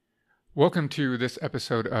Welcome to this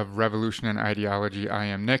episode of Revolution and Ideology. I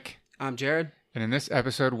am Nick. I'm Jared. And in this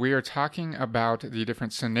episode, we are talking about the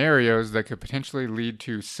different scenarios that could potentially lead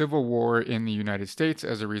to civil war in the United States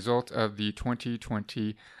as a result of the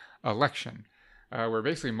 2020 election. We're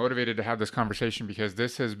basically motivated to have this conversation because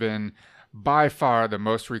this has been by far the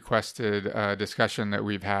most requested discussion that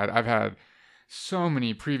we've had. I've had so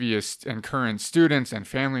many previous and current students and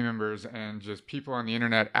family members and just people on the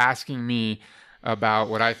internet asking me about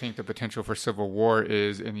what I think the potential for civil war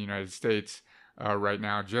is in the United States right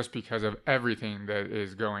now, just because of everything that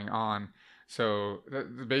is going on. So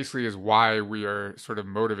that basically is why we are sort of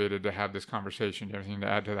motivated to have this conversation. Do you have anything to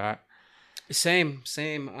add to that? Same.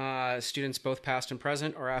 Students, both past and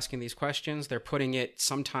present, are asking these questions. They're putting it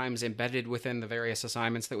sometimes embedded within the various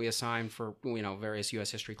assignments that we assign for, various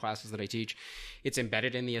U.S. history classes that I teach. It's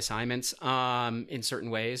embedded in the assignments in certain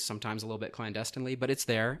ways, sometimes a little bit clandestinely, but it's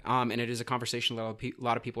there. And it is a conversation that a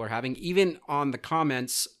lot of people are having, even on the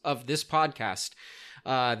comments of this podcast.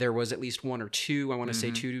 There was at least one or two, I want to say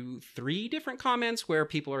 2 to 3 different comments where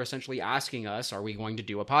people are essentially asking us, are we going to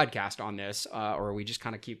do a podcast on this? Or are we just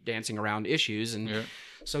kind of keep dancing around issues? And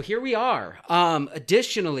so here we are.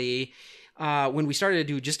 Additionally, when we started to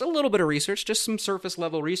do just a little bit of research, just some surface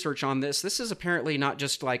level research on this is apparently not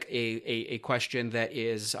just like a question that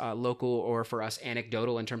is local or for us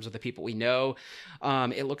anecdotal in terms of the people we know.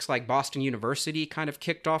 It looks like Boston University kind of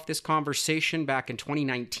kicked off this conversation back in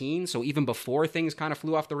 2019. So even before things kind of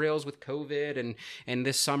flew off the rails with COVID and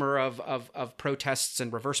this summer of protests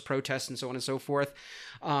and reverse protests and so on and so forth.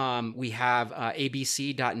 We have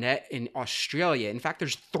abc.net in Australia. In fact,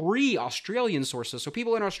 there's 3 Australian sources. So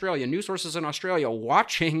people in Australia, news sources in Australia,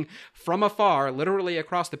 watching from afar, literally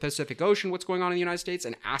across the Pacific Ocean, what's going on in the United States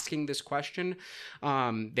and asking this question.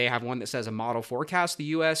 They have one that says a model forecast. The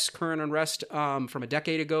U.S. current unrest from a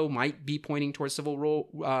decade ago might be pointing towards civil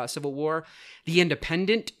war. The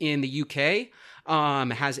Independent in the U.K.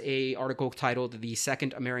 Has a article titled "The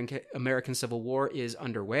Second American Civil War is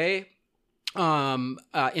Underway."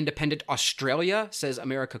 Independent Australia says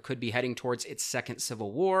America could be heading towards its second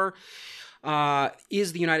civil war.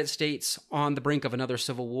 Is the United States on the brink of another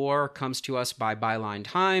civil war? Comes to us by Byline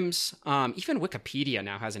Times. Even Wikipedia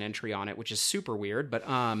now has an entry on it, which is super weird. But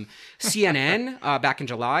CNN back in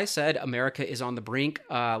July said America is on the brink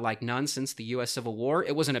like none since the U.S. Civil War.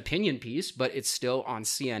 It was an opinion piece, but it's still on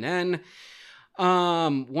CNN.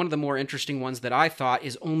 One of the more interesting ones that I thought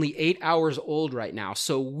is only 8 hours old right now.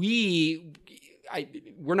 So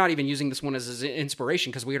we're not even using this one as an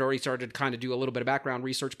inspiration because we had already started to kind of do a little bit of background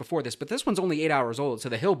research before this, but this one's only 8 hours old. So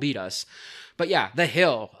The Hill beat us. But yeah, The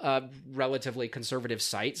Hill, relatively conservative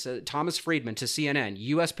site, Thomas Friedman to CNN,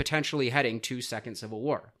 U.S. potentially heading to second civil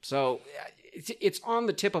war. So it's on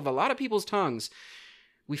the tip of a lot of people's tongues.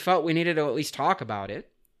 We felt we needed to at least talk about it.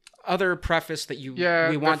 Other preface that we want to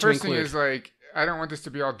include. The first thing is I don't want this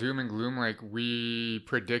to be all doom and gloom like we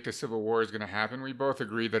predict a civil war is going to happen. We both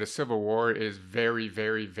agree that a civil war is very,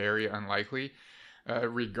 very, very unlikely,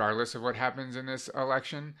 regardless of what happens in this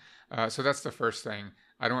election. So that's the first thing.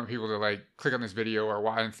 I don't want people to click on this video or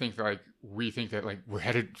why and think that we think that we're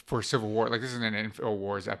headed for civil war. This isn't an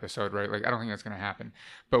InfoWars episode, right? I don't think that's going to happen.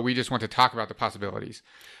 But we just want to talk about the possibilities.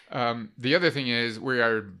 The other thing is we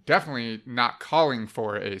are definitely not calling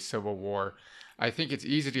for a civil war. I think it's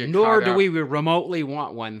easy to get Nor do we remotely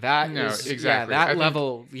want one. Exactly. Yeah, that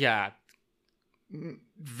level, yeah.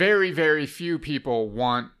 Very, very few people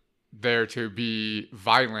want there to be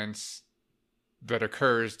violence that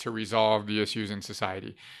occurs to resolve the issues in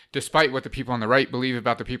society, despite what the people on the right believe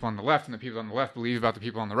about the people on the left and the people on the left believe about the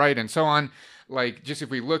people on the right and so on. Just if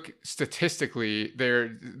we look statistically,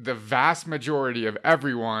 the vast majority of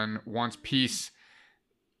everyone wants peace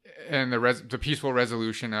and the peaceful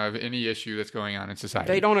resolution of any issue that's going on in society.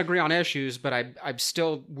 They don't agree on issues, but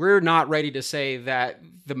we're not ready to say that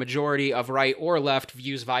the majority of right or left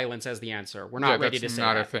views violence as the answer. We're not ready to say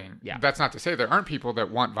that. That's not a thing. Yeah. That's not to say there aren't people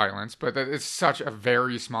that want violence, but that it's such a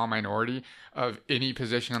very small minority of any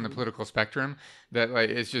position on the political spectrum that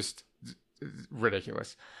it's just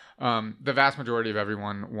ridiculous. The vast majority of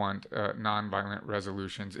everyone want nonviolent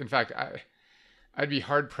resolutions. In fact, I'd be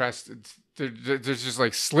hard pressed. There's just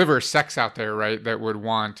sliver sects out there, right, that would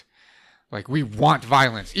want, we want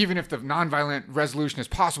violence. Even if the nonviolent resolution is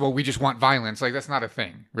possible, we just want violence. That's not a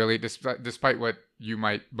thing, really, despite what you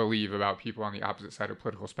might believe about people on the opposite side of the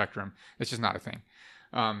political spectrum. It's just not a thing.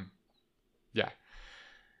 Yeah.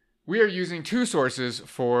 We are using 2 sources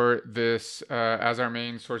for this as our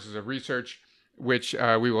main sources of research. which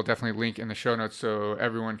we will definitely link in the show notes so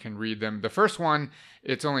everyone can read them. The first one,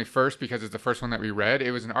 it's only first because it's the first one that we read.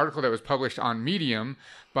 It was an article that was published on Medium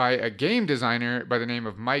by a game designer by the name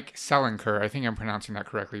of Mike Selinker. I think I'm pronouncing that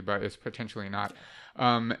correctly, but it's potentially not.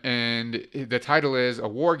 And the title is "A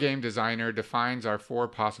War Game Designer Defines Our 4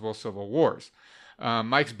 Possible Civil Wars."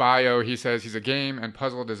 Mike's bio, he says he's a game and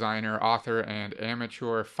puzzle designer, author, and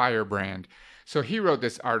amateur firebrand. So he wrote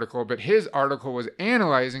this article, but his article was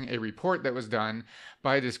analyzing a report that was done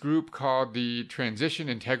by this group called the Transition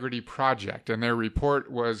Integrity Project. And their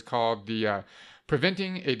report was called the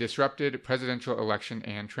Preventing a Disrupted Presidential Election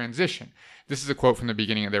and Transition. This is a quote from the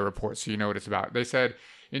beginning of their report, so you know what it's about. They said,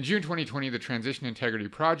 in June 2020, the Transition Integrity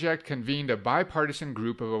Project convened a bipartisan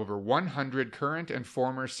group of over 100 current and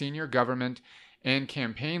former senior government and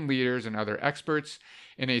campaign leaders and other experts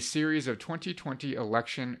in a series of 2020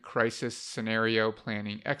 election crisis scenario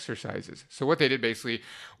planning exercises. So what they did basically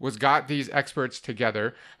was got these experts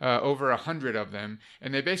together, over 100 of them,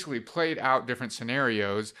 and they basically played out different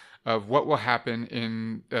scenarios of what will happen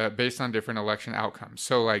in based on different election outcomes.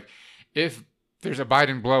 So like if there's a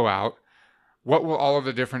Biden blowout, what will all of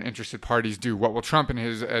the different interested parties do? What will Trump and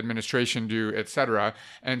his administration do, etc.?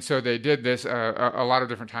 And so they did this a lot of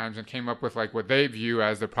different times and came up with like what they view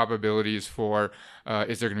as the probabilities for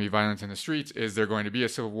is there going to be violence in the streets? Is there going to be a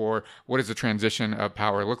civil war? What does the transition of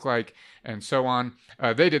power look like? And so on.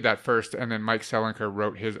 They did that first, and then Mike Selinker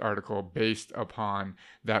wrote his article based upon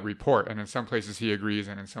that report. And in some places he agrees,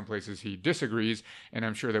 and in some places he disagrees. And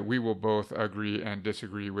I'm sure that we will both agree and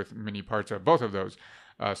disagree with many parts of both of those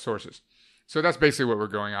sources. So that's basically what we're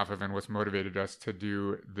going off of and what's motivated us to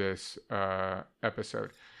do this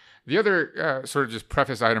episode. The other sort of just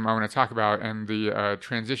preface item I want to talk about, and the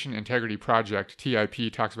Transition Integrity Project,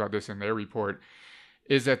 TIP, talks about this in their report,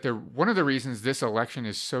 is that one of the reasons this election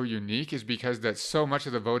is so unique is because that so much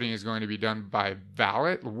of the voting is going to be done by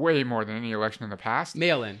ballot, way more than any election in the past.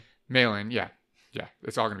 Mail-in. Mail-in, yeah. Yeah,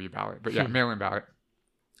 it's all going to be ballot. But yeah, mail-in ballot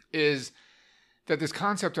is that this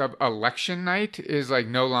concept of election night is like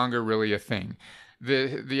no longer really a thing.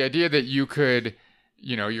 The idea that you could,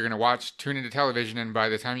 you know, you're going to tune into television, and by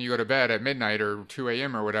the time you go to bed at midnight or 2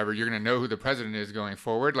 a.m. or whatever, you're going to know who the president is going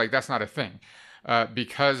forward. Like that's not a thing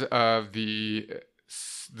because of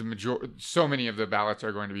so many of the ballots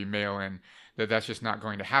are going to be mail-in that's just not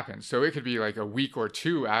going to happen. So it could be like a week or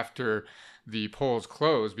two after the polls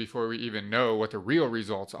close before we even know what the real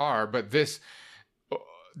results are. But this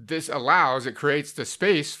creates the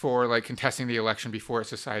space for like contesting the election before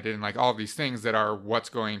it's decided and like all these things that are what's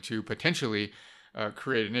going to potentially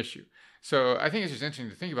create an issue. So I think it's just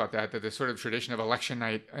interesting to think about that this sort of tradition of election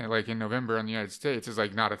night, like in November in the United States, is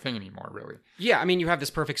like not a thing anymore, really. Yeah, I mean, you have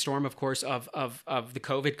this perfect storm, of course, of the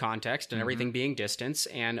COVID context and everything being distance,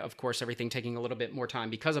 and of course everything taking a little bit more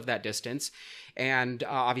time because of that distance, and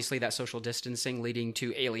obviously that social distancing leading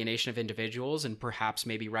to alienation of individuals and perhaps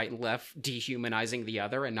maybe right and left dehumanizing the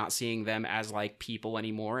other and not seeing them as like people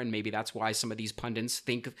anymore, and maybe that's why some of these pundits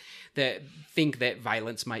think that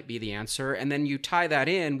violence might be the answer, and then you tie that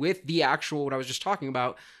in with the actual, what I was just talking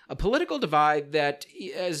about, a political divide that,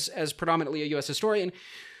 as predominantly a U.S. historian,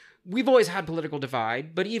 we've always had political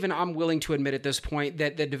divide, but even I'm willing to admit at this point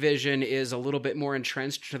that the division is a little bit more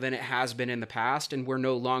entrenched than it has been in the past, and we're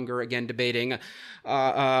no longer, again, debating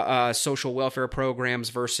social welfare programs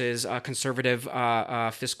versus conservative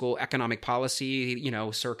fiscal economic policy,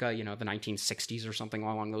 circa, the 1960s or something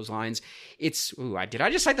along those lines. It's, did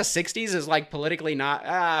I just cite the 60s as like politically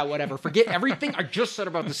not, whatever, forget everything I just said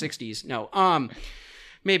about the 60s. No,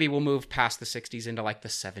 maybe we'll move past the 60s into like the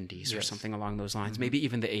 70s or something along those lines. Maybe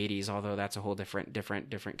even the 80s, although that's a whole different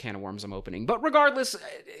can of worms I'm opening. But regardless,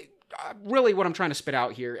 really what I'm trying to spit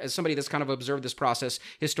out here, as somebody that's kind of observed this process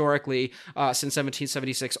historically since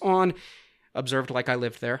 1776 on, observed like I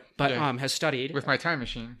lived there, but has studied. With my time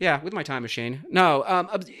machine. Yeah, with my time machine. No,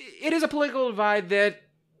 it is a political divide that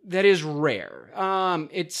is rare.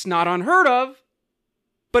 It's not unheard of,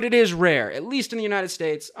 but it is rare, at least in the United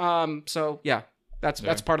States. So, yeah.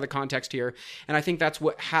 That's part of the context here. And I think that's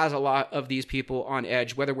what has a lot of these people on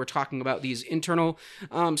edge, whether we're talking about these internal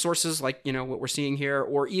sources like, what we're seeing here,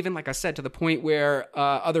 or even, like I said, to the point where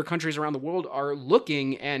other countries around the world are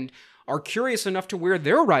looking and are curious enough to where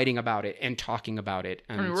they're writing about it and talking about it.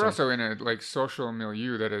 And I mean, we're also in a like social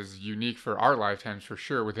milieu that is unique for our lifetimes for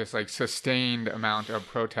sure, with this like sustained amount of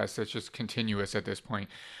protests that's just continuous at this point,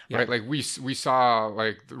 right? Like we saw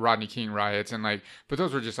like the Rodney King riots and but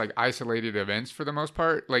those were just like isolated events for the most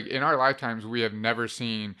part. Like in our lifetimes, we have never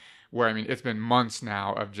seen where, I mean, it's been months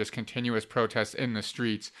now of just continuous protests in the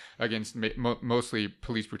streets against mostly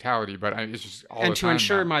police brutality, but it's just all the time. And to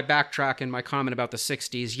ensure now. my backtrack and my comment about the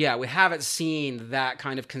 60s, yeah, we haven't seen that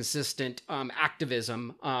kind of consistent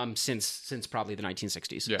activism since probably the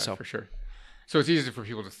 1960s. Yeah, so. for sure. So it's easy for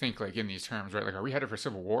people to think like in these terms, right? Like, are we headed for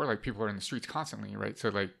civil war? Like, people are in the streets constantly, right? So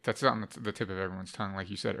like that's on the tip of everyone's tongue, like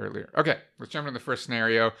you said earlier. Okay, let's jump into the first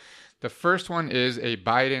scenario. The first one is a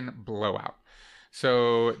Biden blowout.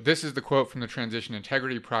 So this is the quote from the Transition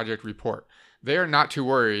Integrity Project report. They are not too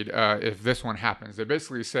worried if this one happens. They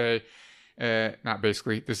basically say, not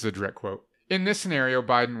basically, this is a direct quote. In this scenario,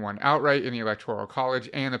 Biden won outright in the Electoral College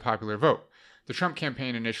and the popular vote. The Trump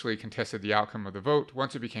campaign initially contested the outcome of the vote.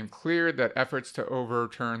 Once it became clear that efforts to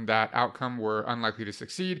overturn that outcome were unlikely to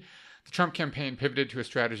succeed, the Trump campaign pivoted to a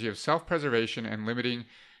strategy of self-preservation and limiting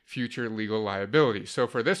future legal liability. So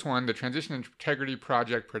for this one, the Transition Integrity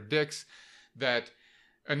Project predicts that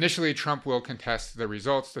initially Trump will contest the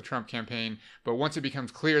results, the Trump campaign, but once it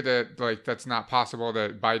becomes clear that like that's not possible,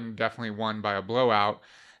 that Biden definitely won by a blowout,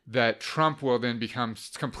 that Trump will then become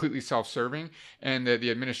completely self-serving, and that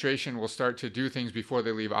the administration will start to do things before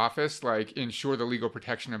they leave office, like ensure the legal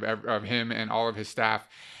protection of him and all of his staff,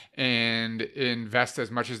 and invest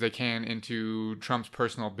as much as they can into Trump's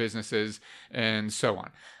personal businesses and so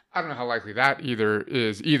on. I don't know how likely that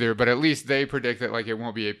is, but at least they predict that like it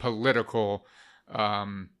won't be a political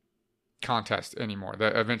contest anymore,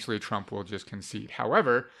 that eventually Trump will just concede.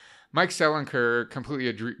 However, Mike Selinker completely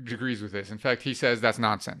agrees with this. In fact, he says that's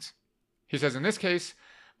nonsense. He says, in this case,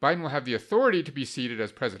 Biden will have the authority to be seated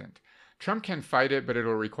as president. Trump can fight it, but it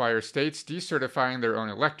will require states decertifying their own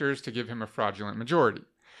electors to give him a fraudulent majority.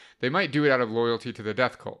 They might do it out of loyalty to the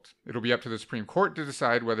death cult. It'll be up to the Supreme Court to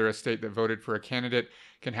decide whether a state that voted for a candidate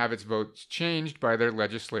can have its votes changed by their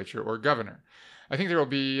legislature or governor. I think there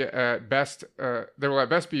will at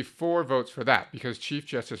best be 4 votes for that, because Chief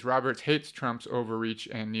Justice Roberts hates Trump's overreach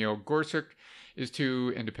and Neil Gorsuch is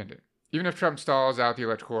too independent. Even if Trump stalls out the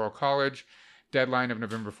Electoral College deadline of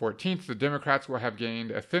November 14th, the Democrats will have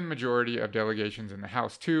gained a thin majority of delegations in the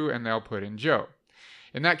House too, and they'll put in Joe.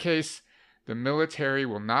 In that case, the military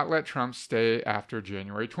will not let Trump stay after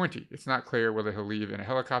January 20. It's not clear whether he'll leave in a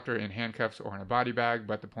helicopter, in handcuffs, or in a body bag,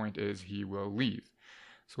 but the point is he will leave.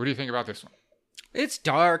 So what do you think about this one? It's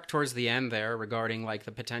dark towards the end there regarding like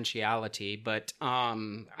the potentiality, but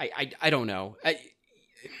I don't know.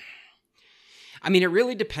 I mean, it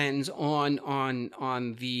really depends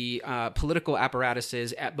on the political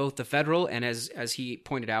apparatuses at both the federal and, as he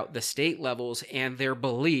pointed out, the state levels, and their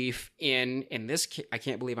belief in this. I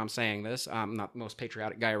can't believe I'm saying this. I'm not the most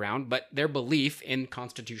patriotic guy around, but their belief in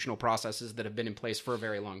constitutional processes that have been in place for a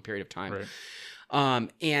very long period of time. Right.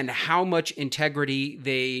 And how much integrity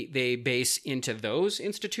they base into those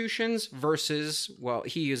institutions versus, well,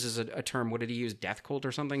 he uses a term. What did he use? Death cult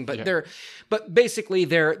or something? But but basically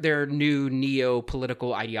their new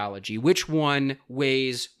neo-political ideology. Which one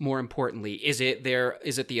weighs more importantly? Is it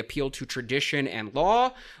the appeal to tradition and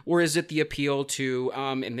law, or is it the appeal to,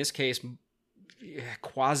 in this case,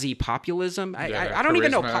 quasi-populism? I don't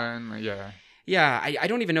even know. Yeah, I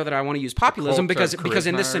don't even know that I want to use populism because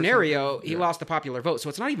in this scenario, he lost the popular vote. So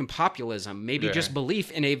it's not even populism, maybe just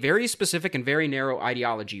belief in a very specific and very narrow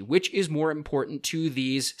ideology. Which is more important to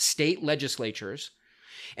these state legislatures,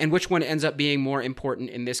 and which one ends up being more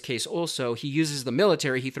important in this case also? He uses the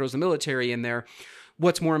military, he throws the military in there.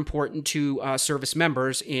 What's more important to service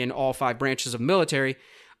members in all 5 branches of military?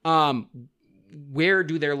 Where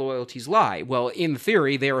do their loyalties lie? Well, in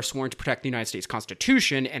theory, they are sworn to protect the United States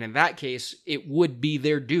Constitution, and in that case, it would be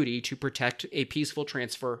their duty to protect a peaceful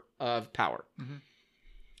transfer of power. Mm-hmm.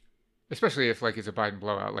 Especially if, like, it's a Biden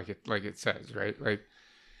blowout, like it says, right? Like,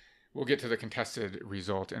 we'll get to the contested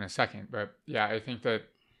result in a second, but yeah, I think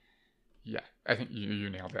you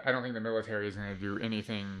nailed it. I don't think the military is going to do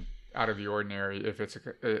anything out of the ordinary if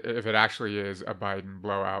it actually is a Biden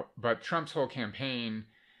blowout. But Trump's whole campaign.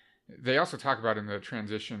 They also talk about in the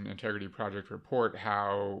Transition Integrity Project report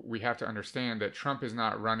how we have to understand that Trump is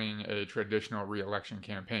not running a traditional re-election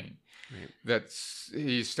campaign. Right.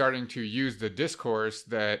 He's starting to use the discourse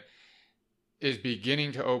that is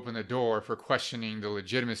beginning to open the door for questioning the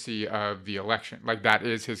legitimacy of the election. Like, that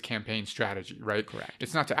is his campaign strategy, right? Correct.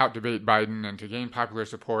 It's not to outdebate Biden and to gain popular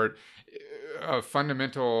support. A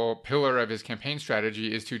fundamental pillar of his campaign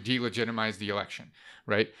strategy is to delegitimize the election,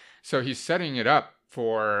 right? So he's setting it up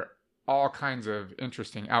for all kinds of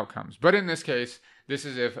interesting outcomes. But in this case, this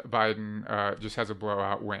is if Biden just has a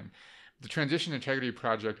blowout win. The Transition Integrity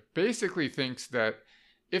Project basically thinks that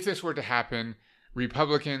if this were to happen,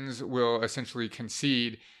 Republicans will essentially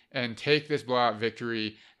concede and take this blowout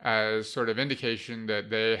victory as sort of indication that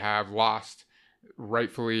they have lost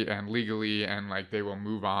rightfully and legally, and like they will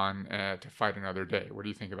move on to fight another day. What do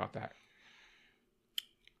you think about that?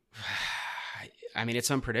 I mean,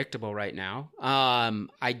 it's unpredictable right now.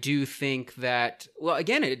 I do think that, well,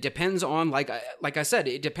 again, it depends on, like I said,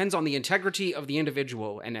 it depends on the integrity of the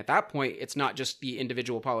individual. And at that point, it's not just the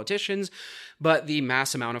individual politicians, but the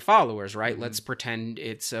mass amount of followers, right? Let's pretend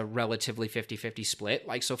it's a relatively 50-50 split.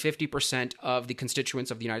 Like, so 50% of the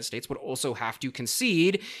constituents of the United States would also have to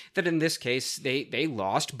concede that in this case, they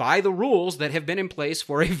lost by the rules that have been in place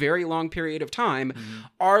for a very long period of time.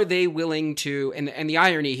 Are they willing to, and the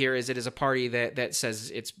irony here is it is a party that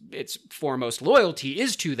says its foremost loyalty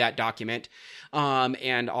is to that document,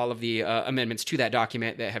 and all of the amendments to that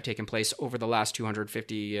document that have taken place over the last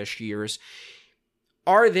 250-ish years.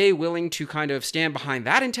 Are they willing to kind of stand behind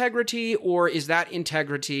that integrity, or is that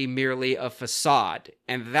integrity merely a facade?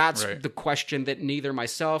 And that's the question that neither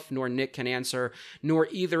myself nor Nick can answer, nor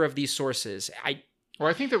either of these sources. Well,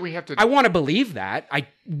 I think that we have to... I want to believe that. I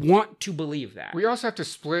want to believe that. We also have to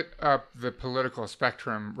split up the political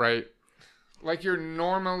spectrum, right? Like, your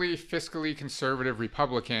normally fiscally conservative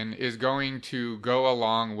Republican is going to go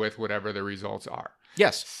along with whatever the results are.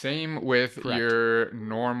 Yes. Same with your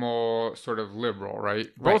normal sort of liberal, right?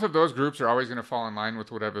 Both of those groups are always going to fall in line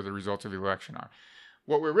with whatever the results of the election are.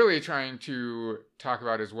 What we're really trying to talk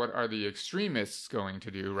about is what are the extremists going to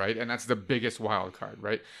do, right? And that's the biggest wild card,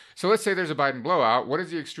 right? So let's say there's a Biden blowout. What is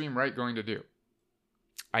the extreme right going to do?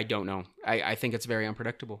 I don't know. I think it's very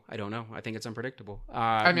unpredictable. I don't know. I think it's unpredictable.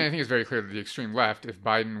 I mean, I think it's very clear that the extreme left, if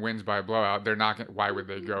Biden wins by a blowout, they're not going to, why would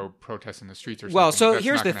they go protest in the streets or something? Well, so That's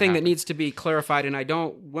here's not the gonna thing happen. that needs to be clarified,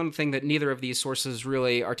 and one thing that neither of these sources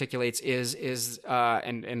really articulates is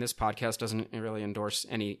and this podcast doesn't really endorse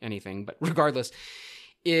anything, but regardless,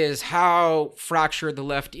 is how fractured the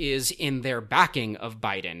left is in their backing of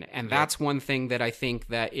Biden. And that's one thing that I think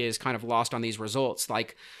that is kind of lost on these results.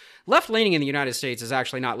 Like, left-leaning in the United States is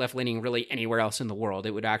actually not left-leaning really anywhere else in the world.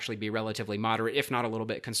 It would actually be relatively moderate, if not a little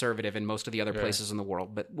bit conservative in most of the other places in the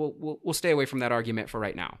world. But we'll stay away from that argument for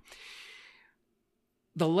right now.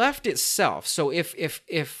 The left itself, so if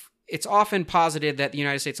it's often posited that the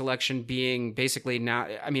United States election being basically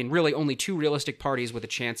really only two realistic parties with a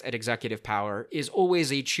chance at executive power is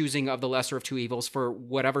always a choosing of the lesser of two evils for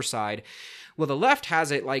whatever side. Well, the left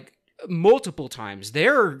has it like multiple times.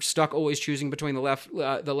 They're stuck always choosing between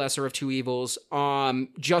the lesser of two evils,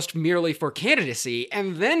 just merely for candidacy,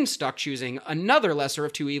 and then stuck choosing another lesser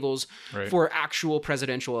of two evils for actual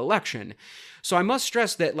presidential election. So I must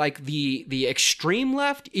stress that like the extreme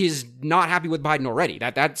left is not happy with Biden already.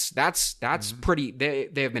 That's pretty. They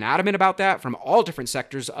have been adamant about that from all different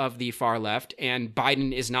sectors of the far left, and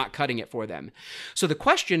Biden is not cutting it for them. So the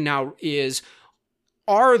question now is,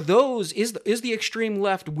 is the extreme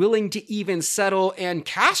left willing to even settle and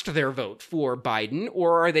cast their vote for Biden,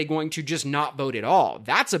 or are they going to just not vote at all?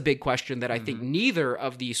 That's a big question that I think neither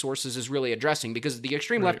of the sources is really addressing, because the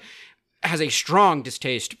extreme left has a strong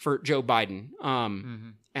distaste for Joe Biden,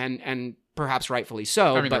 and perhaps rightfully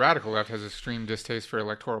so. I mean, the radical left has extreme distaste for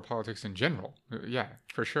electoral politics in general. Yeah,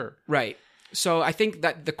 for sure. Right. So I think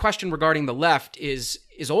that the question regarding the left is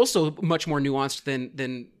also much more nuanced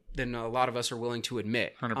than a lot of us are willing to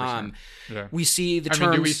admit. 100%. Yeah. We see the terms... I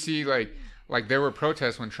mean, do we see, like there were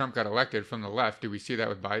protests when Trump got elected from the left. Do we see that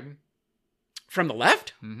with Biden? From the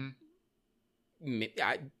left? Mm-hmm.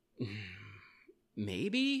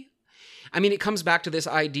 Maybe. I mean, it comes back to this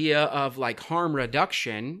idea of, like, harm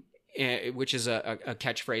reduction, which is a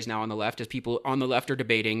catchphrase now on the left, as people on the left are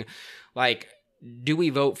debating, like, do we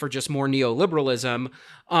vote for just more neoliberalism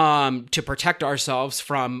to protect ourselves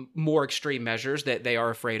from more extreme measures that they are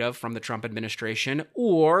afraid of from the Trump administration,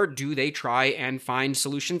 or do they try and find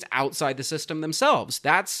solutions outside the system themselves?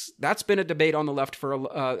 That's been a debate on the left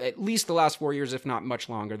for at least the last 4 years, if not much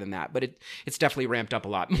longer than that. But it's definitely ramped up a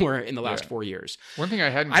lot more in the last 4 years. One thing I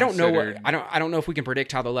hadn't considered... I don't know if we can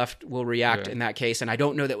predict how the left will react in that case, and I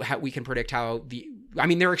don't know that we can predict how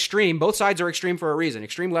they're extreme. Both sides are extreme for a reason.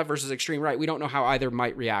 Extreme left versus extreme right. We don't know how either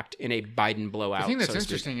might react in a Biden blowout. The thing that's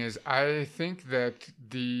interesting is I think that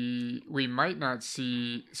we might not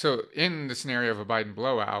see... So in the scenario of a Biden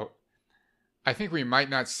blowout, I think we might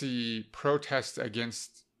not see protests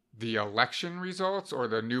against the election results or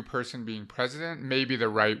the new person being president. Maybe the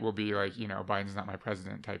right will be like, Biden's not my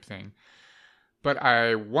president type thing. But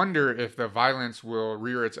I wonder if the violence will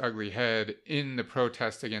rear its ugly head in the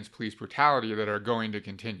protests against police brutality that are going to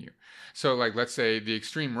continue. So, like, let's say the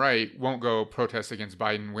extreme right won't go protest against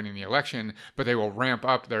Biden winning the election, but they will ramp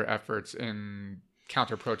up their efforts in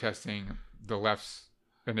counter-protesting the left's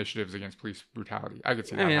initiatives against police brutality. I could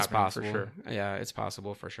see I that mean, it's happening possible. for sure. Yeah, it's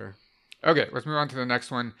possible for sure. Okay, let's move on to the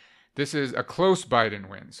next one. This is a close Biden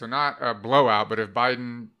win. So not a blowout, but if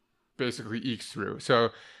Biden basically ekes through. So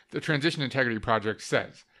the Transition Integrity Project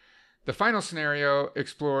says, the final scenario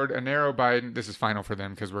explored a narrow Biden. This is final for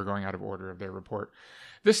them because we're going out of order of their report.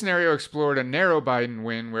 This scenario explored a narrow Biden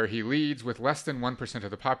win where he leads with less than 1%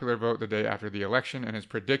 of the popular vote the day after the election and is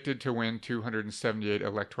predicted to win 278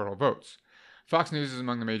 electoral votes. Fox News is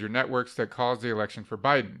among the major networks that calls the election for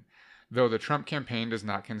Biden, though the Trump campaign does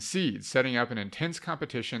not concede, setting up an intense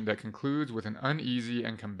competition that concludes with an uneasy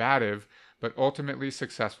and combative but ultimately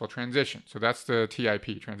successful transition. So that's the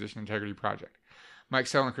TIP, Transition Integrity Project. Mike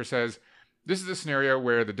Selinker says, this is a scenario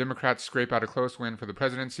where the Democrats scrape out a close win for the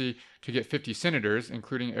presidency to get 50 senators,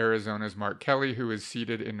 including Arizona's Mark Kelly, who is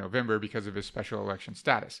seated in November because of his special election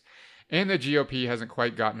status. And the GOP hasn't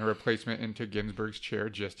quite gotten a replacement into Ginsburg's chair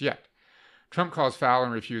just yet. Trump calls foul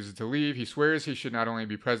and refuses to leave. He swears he should not only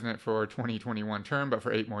be president for 2021 term, but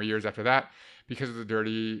for 8 more years after that because of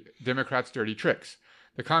the Democrats' dirty tricks.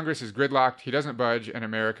 The Congress is gridlocked, he doesn't budge, and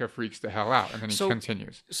America freaks the hell out. And then he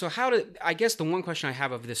continues. So I guess the one question I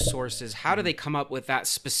have of this source is, how do they come up with that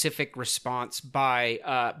specific response by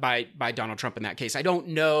Donald Trump in that case? I don't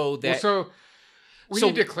know that. Well, we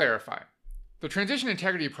need to clarify. The Transition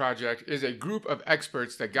Integrity Project is a group of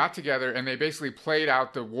experts that got together and they basically played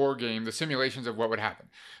out the war game, the simulations of what would happen.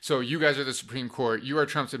 So you guys are the Supreme Court, you are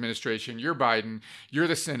Trump's administration, you're Biden, you're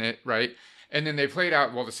the Senate, right? And then they played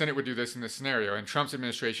out, well, the Senate would do this in this scenario, and Trump's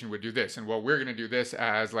administration would do this, and well, we're going to do this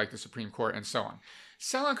as like the Supreme Court, and so on.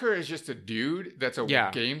 Selinker is just a dude that's a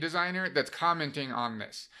game designer that's commenting on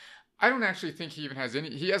this. I don't actually think he even has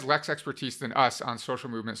he has less expertise than us on social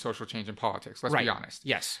movement, social change, and politics. Let's be honest.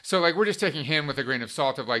 Yes. So like we're just taking him with a grain of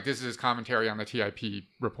salt of like, this is his commentary on the TIP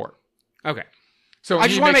report. Okay. So I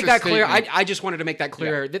just want to make that clear. I just wanted to make that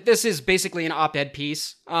clear that this is basically an op-ed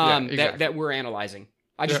piece exactly. that we're analyzing.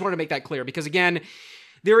 I just wanted to make that clear because, again,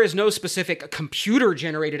 there is no specific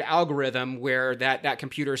computer-generated algorithm where that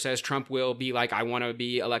computer says Trump will be like, I want to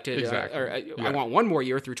be elected, I want 1 more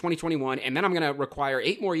year through 2021, and then I'm going to require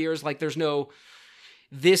 8 more years. Like, there's no,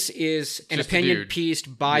 this is an opinion piece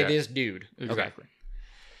by this dude. Exactly. Okay.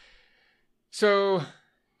 So,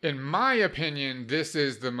 in my opinion, this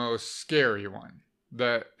is the most scary one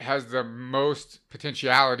that has the most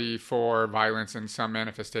potentiality for violence in some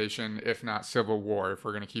manifestation, if not civil war, if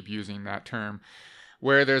we're going to keep using that term,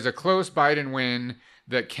 where there's a close Biden win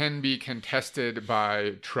that can be contested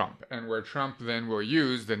by Trump, and where Trump then will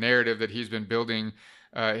use the narrative that he's been building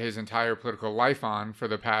his entire political life on for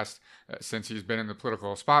the past, since he's been in the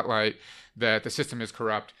political spotlight, that the system is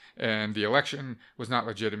corrupt and the election was not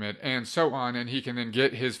legitimate and so on. And he can then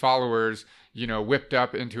get his followers, whipped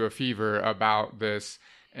up into a fever about this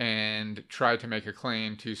and try to make a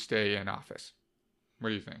claim to stay in office. What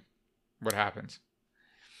do you think? What happens?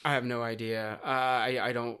 I have no idea.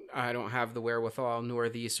 I don't have the wherewithal nor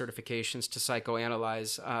the certifications to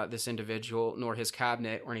psychoanalyze this individual, nor his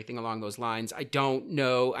cabinet, or anything along those lines. I don't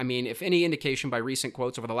know. I mean, if any indication by recent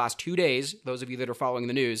quotes over the last 2 days, those of you that are following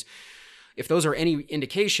the news, if those are any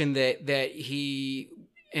indication that he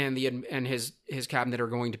and his cabinet are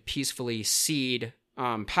going to peacefully cede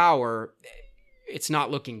power, it's not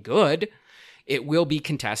looking good. It will be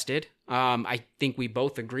contested. I think we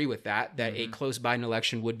both agree with that a close Biden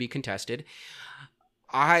election would be contested.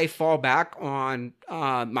 I fall back on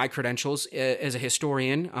my credentials as a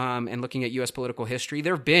historian and looking at U.S. political history.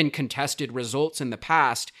 There have been contested results in the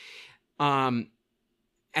past, and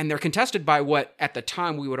they're contested by what at the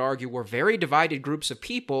time we would argue were very divided groups of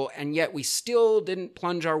people, and yet we still didn't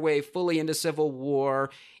plunge our way fully into civil war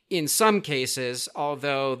in some cases,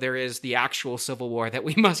 although there is the actual Civil War that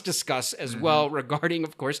we must discuss as well regarding,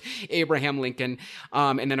 of course, Abraham Lincoln,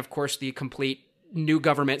 and then, of course, the complete new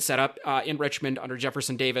government set up in Richmond under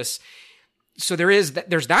Jefferson Davis. So there's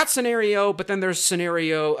that scenario, but then there's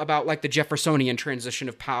scenario about like the Jeffersonian transition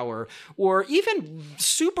of power, or even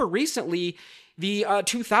super recently, the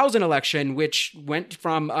 2000 election, which went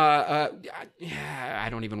from, I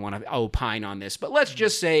don't even want to opine on this, but let's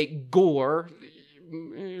just say Gore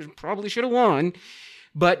probably should have won,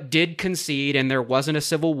 but did concede, and there wasn't a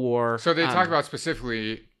civil war. So they talk about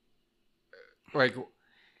specifically, like,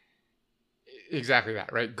 exactly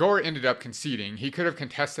that, right? Gore ended up conceding. He could have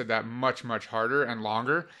contested that much, much harder and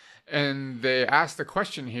longer. And they asked the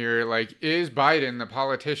question here, like, is Biden the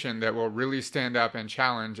politician that will really stand up and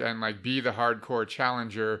challenge and, like, be the hardcore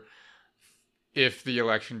challenger if the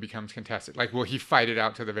election becomes contested? Like, will he fight it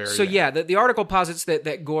out to the very So end? yeah, the article posits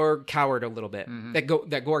that Gore cowered a little bit. Mm-hmm.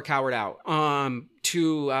 That Gore cowered out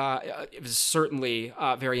it was certainly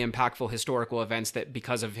very impactful historical events that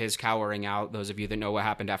because of his cowering out, those of you that know what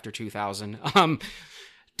happened after 2000,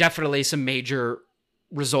 definitely some major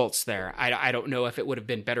results there. I don't know if it would have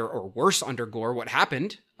been better or worse under Gore what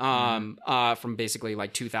happened from basically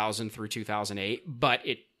like 2000 through 2008, but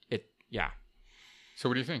yeah. So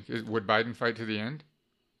what do you think? Would Biden fight to the end?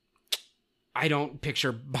 I don't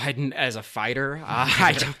picture Biden as a fighter.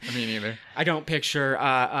 I Me neither. I don't picture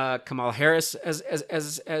Kamala Harris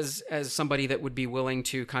as somebody that would be willing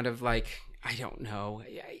to kind of like, I don't know,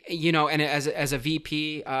 and as a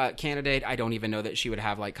VP candidate, I don't even know that she would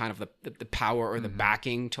have like kind of the power or the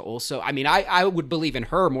backing to also. I mean, I would believe in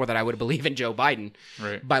her more than I would believe in Joe Biden,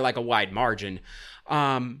 right, by like a wide margin.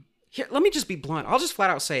 Here, let me just be blunt. I'll just flat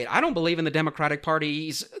out say it. I don't believe in the Democratic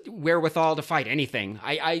Party's wherewithal to fight anything.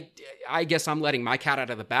 I guess I'm letting my cat out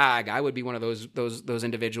of the bag. I would be one of those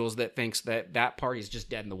individuals that thinks that party is just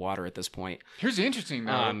dead in the water at this point. Here's the interesting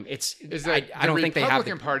though. Is that I don't think they have the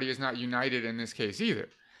Republican Party is not united in this case either.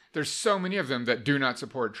 There's so many of them that do not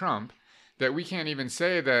support Trump that we can't even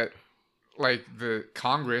say that like the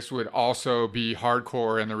Congress would also be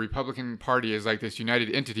hardcore and the Republican Party is like this united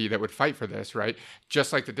entity that would fight for this, right?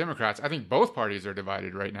 Just like the Democrats. I think both parties are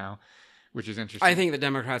divided right now, which is interesting. I think the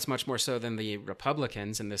Democrats much more so than the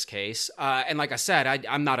Republicans in this case. And like I said,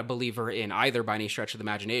 I'm not a believer in either by any stretch of the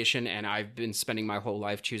imagination, and I've been spending my whole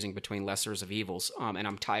life choosing between lessers of evils, and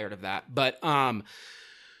I'm tired of that. But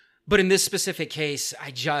in this specific case,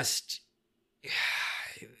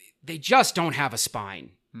 they just don't have a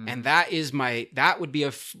spine. And that would be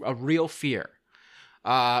a real fear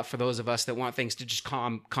for those of us that want things to just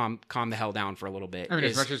calm the hell down for a little bit. I mean,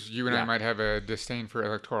 as much as you and I might have a disdain for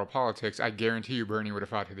electoral politics, I guarantee you Bernie would have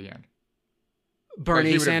fought to the end.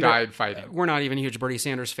 Bernie he would Sanders, have died fighting. We're not even huge Bernie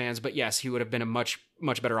Sanders fans, but yes, he would have been a much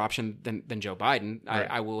better option than Joe Biden. Right.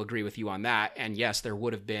 I will agree with you on that. And yes, there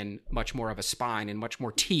would have been much more of a spine and much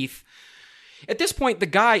more teeth. At this point, the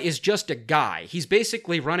guy is just a guy. He's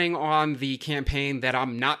basically running on the campaign that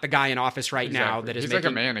I'm not the guy in office right now. That is He's like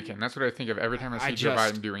a mannequin. That's what I think of every time I see Joe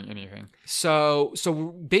Biden doing anything. So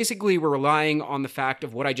basically, we're relying on the fact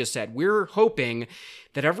of what I just said. We're hoping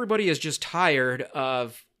that everybody is just tired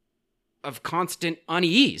of constant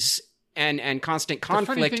unease and constant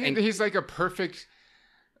conflict. The funny thing is he's like a perfect...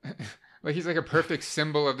 Like he's like a perfect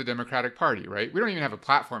symbol of the Democratic Party, right? We don't even have a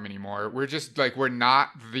platform anymore. We're just like, we're not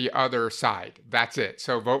the other side. That's it.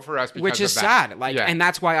 So vote for us because Which is of that. sad. Like, yeah. And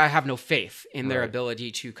that's why I have no faith in their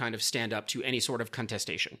ability to kind of stand up to any sort of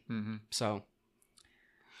contestation. Mm-hmm. So.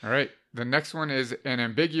 All right. The next one is an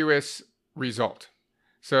ambiguous result.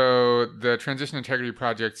 So the Transition Integrity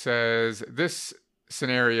Project says this is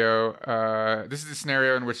the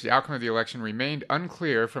scenario in which the outcome of the election remained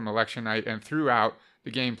unclear from election night and throughout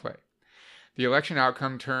the gameplay. The election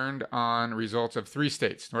outcome turned on results of 3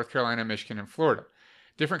 states, North Carolina, Michigan, and Florida.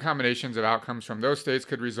 Different combinations of outcomes from those states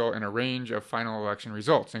could result in a range of final election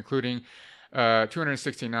results, including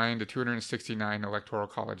 269 to 269 Electoral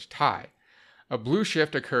College tie. A blue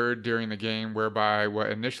shift occurred during the game whereby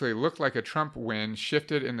what initially looked like a Trump win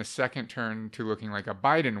shifted in the second turn to looking like a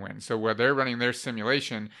Biden win. So where they're running their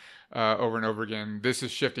simulation over and over again, this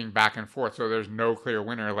is shifting back and forth, so there's no clear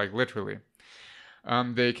winner, like literally.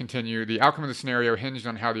 They continue, the outcome of the scenario hinged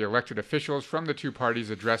on how the elected officials from the 2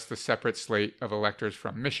 parties addressed the separate slate of electors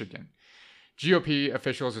from Michigan. GOP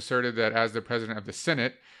officials asserted that as the president of the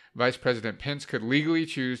Senate, Vice President Pence could legally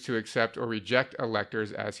choose to accept or reject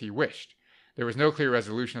electors as he wished. There was no clear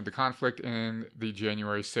resolution of the conflict in the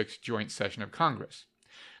January 6th joint session of Congress.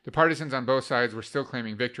 The partisans on both sides were still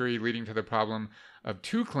claiming victory, leading to the problem of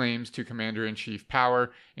 2 claims to commander-in-chief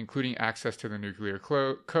power, including access to the nuclear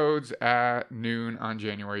codes at noon on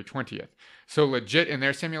January 20th. So legit in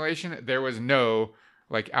their simulation, there was no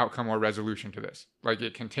outcome or resolution to this.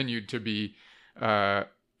 It continued to be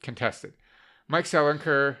contested. Mike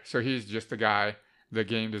Selinker, so he's just the guy, the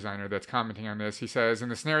game designer that's commenting on this, he says, in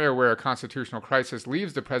the scenario where a constitutional crisis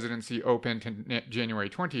leaves the presidency open to January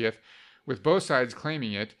 20th, with both sides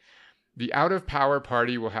claiming it, the out-of-power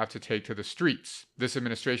party will have to take to the streets. This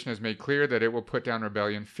administration has made clear that it will put down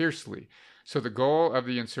rebellion fiercely. So the goal of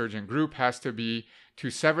the insurgent group has to be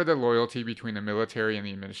to sever the loyalty between the military and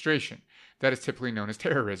the administration. That is typically known as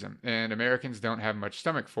terrorism, and Americans don't have much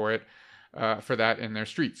stomach for that in their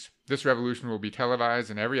streets. This revolution will be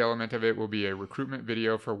televised, and every element of it will be a recruitment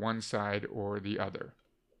video for one side or the other.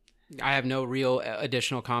 I have no real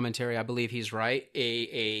additional commentary. I believe he's right.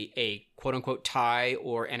 A quote unquote tie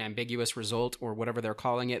or an ambiguous result or whatever they're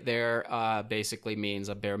calling it there basically means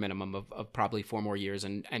a bare minimum of probably 4 more years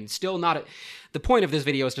and still not. The point of this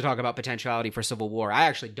video is to talk about potentiality for civil war. I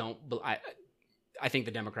actually don't. I think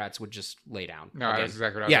the Democrats would just lay down. No, again. That's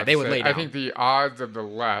exactly what I was Yeah, about they to would say. lay down. I think the odds of the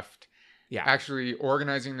left Yeah. actually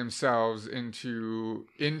organizing themselves into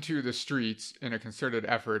the streets in a concerted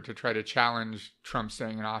effort to try to challenge Trump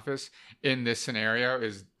staying in office in this scenario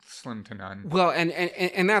is slim to none. Well,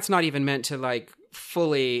 and that's not even meant to like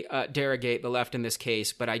fully derogate the left in this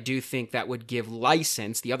case, but I do think that would give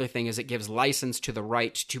license. The other thing is it gives license to the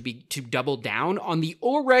right to double down on the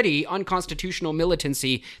already unconstitutional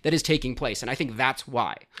militancy that is taking place, and I think that's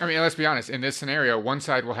why. I mean, let's be honest. In this scenario, one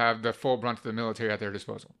side will have the full brunt of the military at their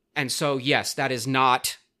disposal. And so, yes, that's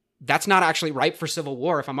not actually ripe for civil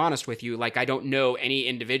war, if I'm honest with you. Like, I don't know any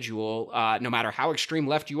individual, no matter how extreme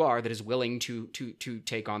left you are, that is willing to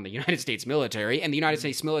take on the United States military. And the United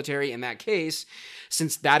States military, in that case,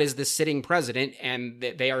 since that is the sitting president and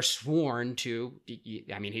they are sworn to,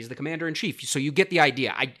 I mean, he's the commander-in-chief. So you get the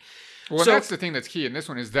idea. Well, that's the thing that's key in this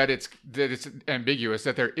one is that it's ambiguous,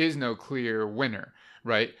 that there is no clear winner,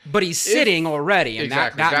 right? But he's sitting already, and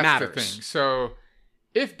exactly, that that's matters. the thing. So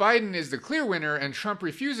if Biden is the clear winner and Trump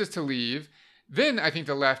refuses to leave, then I think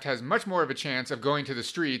the left has much more of a chance of going to the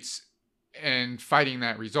streets and fighting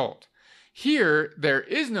that result. Here, there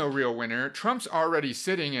is no real winner. Trump's already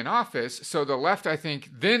sitting in office, so the left, I think,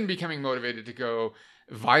 then becoming motivated to go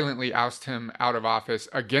violently oust him out of office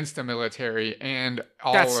against the military and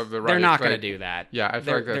all of the right. They're not going to do that. Yeah, I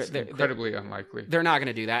feel like that's incredibly unlikely. They're not going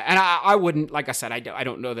to do that. And I wouldn't, like I said, I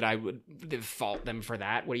don't know that I would fault them for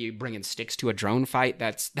that. What are you bringing sticks to a drone fight?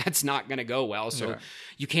 That's not going to go well. So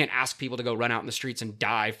you can't ask people to go run out in the streets and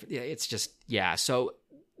die. It's just, yeah. So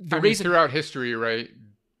the reason throughout history, right,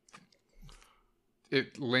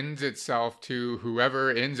 it lends itself to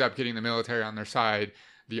whoever ends up getting the military on their side,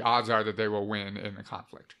 the odds are that they will win in the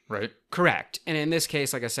conflict, right? Correct. And in this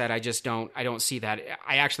case, like I said, I don't see that.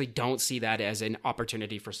 I actually don't see that as an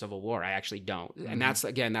opportunity for civil war. I actually don't.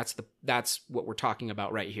 Mm-hmm. And that's what we're talking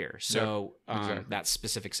about right here. So exactly. That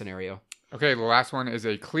specific scenario. Okay, the last one is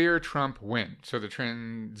a clear Trump win. So the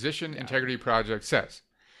Transition Integrity Project says,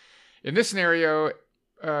 in this scenario,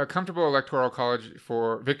 a comfortable electoral college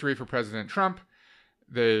for victory for President Trump.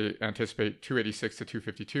 They anticipate 286 to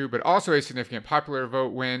 252, but also a significant popular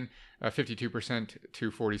vote win, 52%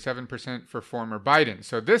 to 47% for former Biden.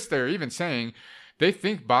 So they're even saying they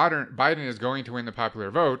think Biden is going to win the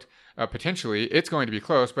popular vote. Potentially, it's going to be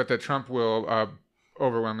close, but that Trump will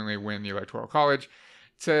overwhelmingly win the electoral college.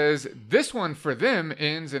 It says this one for them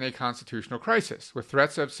ends in a constitutional crisis with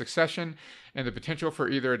threats of succession and the potential for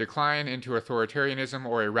either a decline into authoritarianism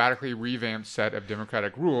or a radically revamped set of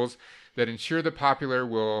democratic rules that ensure the popular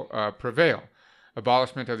will prevail.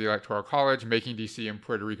 Abolishment of the Electoral College, making D.C. and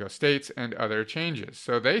Puerto Rico states, and other changes.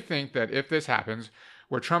 So they think that if this happens,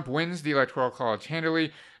 where Trump wins the Electoral College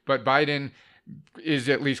handily, but Biden is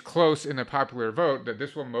at least close in the popular vote, that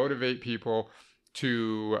this will motivate people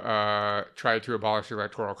to try to abolish the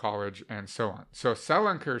Electoral College and so on. So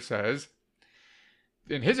Selenker says,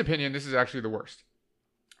 in his opinion, this is actually the worst.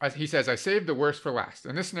 He says, I saved the worst for last.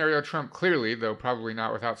 In this scenario, Trump clearly, though probably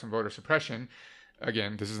not without some voter suppression,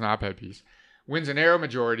 again, this is an op-ed piece, wins a narrow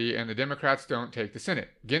majority and the Democrats don't take the Senate.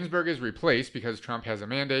 Ginsburg is replaced because Trump has a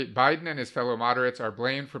mandate. Biden and his fellow moderates are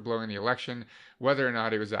blamed for blowing the election, whether or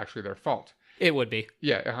not it was actually their fault. It would be.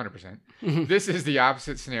 Yeah, 100%. This is the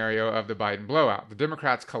opposite scenario of the Biden blowout. The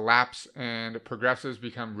Democrats collapse and progressives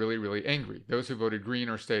become really, really angry. Those who voted green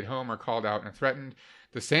or stayed home are called out and threatened.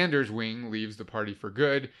 The Sanders wing leaves the party for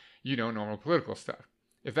good. Normal political stuff.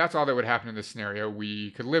 If that's all that would happen in this scenario,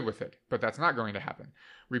 we could live with it. But that's not going to happen.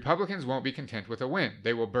 Republicans won't be content with a win.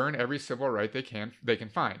 They will burn every civil right they can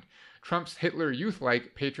find. Trump's Hitler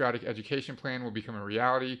Youth-like patriotic education plan will become a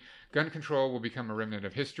reality. Gun control will become a remnant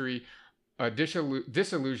of history. A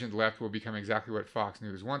disillusioned left will become exactly what Fox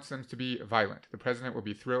News wants them to be, violent. The president will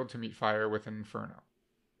be thrilled to meet fire with an inferno.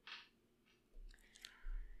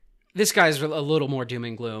 This guy's a little more doom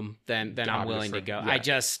and gloom than I'm willing to go. Yeah. I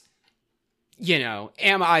just,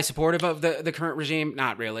 am I supportive of the current regime?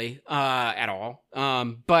 Not really, at all. But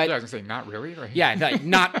I was going to say, not really? Right? Yeah, like,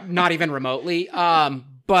 not even remotely.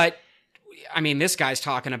 But, I mean, this guy's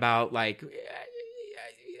talking about, like,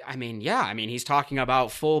 he's talking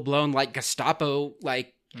about full-blown, like, Gestapo,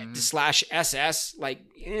 like, / SS. Like,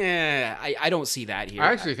 I don't see that here.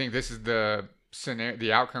 I actually think this is the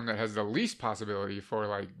outcome that has the least possibility for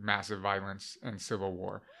like massive violence and civil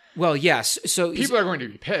war. Well, yes. So people are going to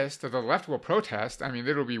be pissed. The left will protest. I mean,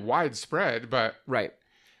 it'll be widespread, but right.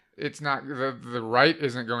 it's not the right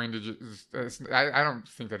isn't going to just. I don't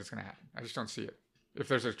think that it's going to happen. I just don't see it. If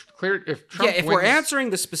there's a clear, if Trump if wins, we're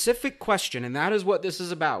answering the specific question, and that is what this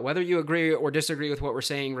is about, whether you agree or disagree with what we're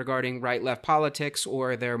saying regarding right-left politics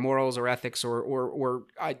or their morals or ethics or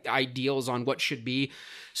ideals on what should be,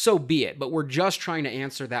 so be it. But we're just trying to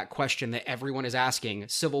answer that question that everyone is asking,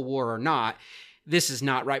 civil war or not. This is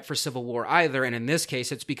not right for civil war either, and in this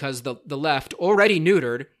case, it's because the left, already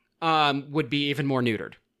neutered, would be even more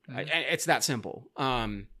neutered. It's that simple.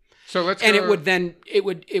 So let's and it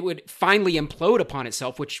would finally implode upon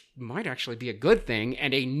itself, which might actually be a good thing,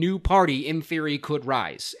 and a new party in theory could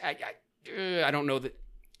rise. I don't know that.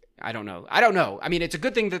 I don't know. I mean, it's a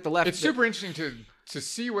good thing that the left. It's super interesting to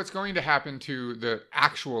see what's going to happen to the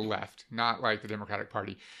actual left, not like the Democratic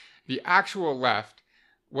Party, the actual left.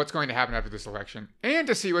 What's going to happen after this election, and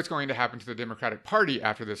to see what's going to happen to the Democratic Party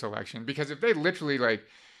after this election, because if they literally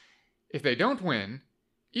if they don't win,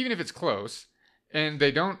 even if it's close, and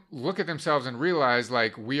they don't look at themselves and realize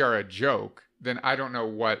like we are a joke, then I don't know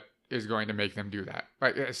what is going to make them do that.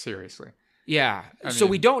 Like seriously. Yeah. So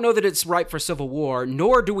we don't know that it's ripe for civil war,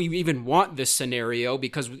 nor do we even want this scenario,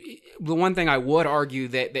 because the one thing I would argue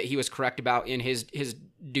that he was correct about in his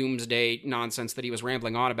doomsday nonsense that he was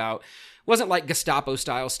rambling on about wasn't like Gestapo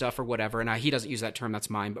style stuff or whatever, and he doesn't use that term. That's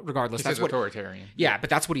mine, but regardless, that's what authoritarian. Yeah,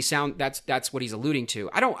 but that's what that's what he's alluding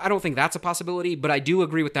to. I don't think that's a possibility, but I do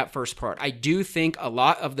agree with that first part. I do think a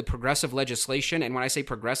lot of the progressive legislation, and when I say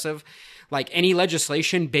progressive, like any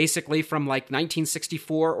legislation basically from like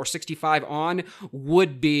 1964 or 65 on,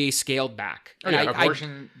 would be scaled back. Oh, yeah,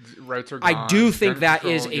 abortion rights are gone. I do think that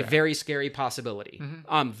is a very scary possibility.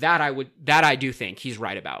 Mm-hmm. That I do think he's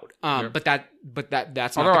right about. But that's not the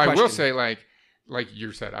question. Although I will say, like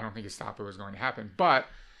you said, I don't think Gestapo is going to happen. But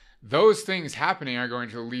those things happening are going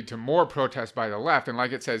to lead to more protests by the left. And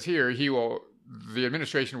like it says here, the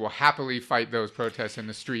administration will happily fight those protests in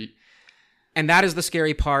the street. And that is the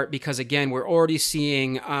scary part, because again, we're already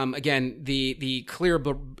seeing the clear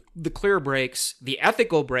breaks, the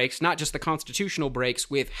ethical breaks, not just the constitutional breaks,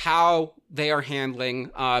 with how they are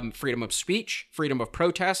handling freedom of speech, freedom of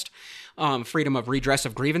protest, freedom of redress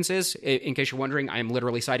of grievances. In case you're wondering, I am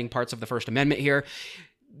literally citing parts of the First Amendment here.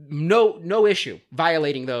 No issue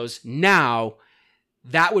violating those now.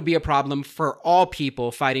 That would be a problem for all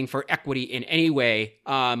people fighting for equity in any way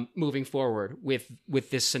moving forward with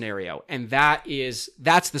this scenario. And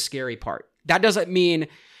that's the scary part. That doesn't mean,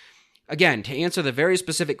 again, to answer the very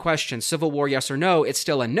specific question, civil war, yes or no, it's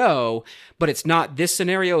still a no, but it's not, this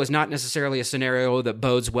scenario is not necessarily a scenario that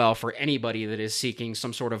bodes well for anybody that is seeking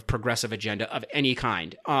some sort of progressive agenda of any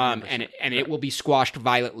kind. And it will be squashed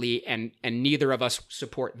violently, and neither of us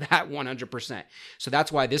support that 100%. So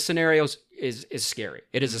that's why this scenario is scary.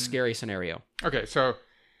 It is a scary scenario. Okay, so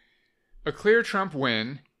a clear Trump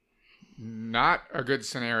win, not a good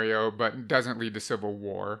scenario, but doesn't lead to civil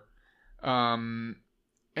war. An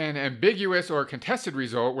ambiguous or contested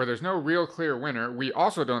result where there's no real clear winner, we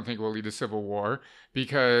also don't think will lead to civil war,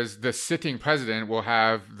 because the sitting president will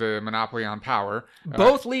have the monopoly on power.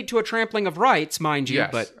 Both lead to a trampling of rights, mind you.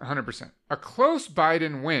 Yes, but 100%. A close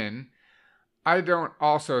Biden win, I don't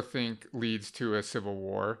also think leads to a civil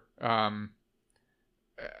war. I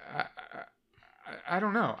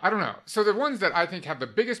don't know. So the ones that I think have the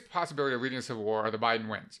biggest possibility of leading to civil war are the Biden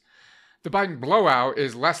wins. The Biden blowout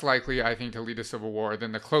is less likely, I think, to lead to civil war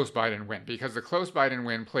than the close Biden win, because the close Biden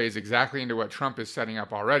win plays exactly into what Trump is setting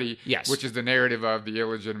up already, yes, which is the narrative of the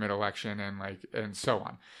illegitimate election and so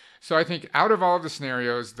on. So I think out of all of the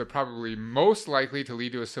scenarios, the probably most likely to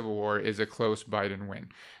lead to a civil war is a close Biden win.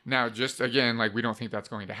 Now, just again, we don't think that's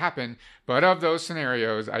going to happen, but of those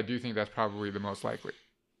scenarios, I do think that's probably the most likely.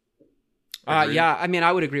 Yeah, I mean,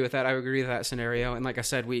 I would agree with that. I would agree with that scenario. And like I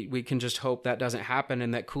said, we can just hope that doesn't happen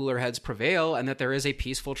and that cooler heads prevail and that there is a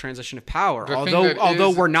peaceful transition of power. Although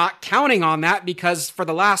we're not counting on that, because for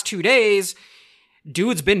the last 2 days,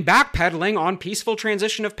 dude's been backpedaling on peaceful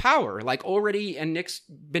transition of power. Already, and Nick's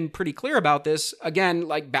been pretty clear about this, again,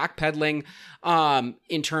 backpedaling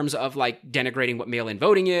in terms of denigrating what mail-in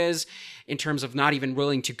voting is, in terms of not even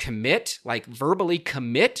willing to commit, verbally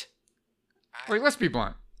commit. Let's be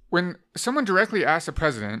blunt. When someone directly asks the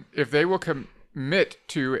president if they will commit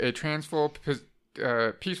to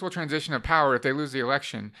a peaceful transition of power if they lose the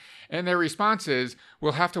election, and their response is,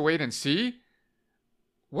 we'll have to wait and see,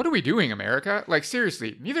 what are we doing, America?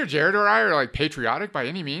 Seriously, neither Jared or I are patriotic by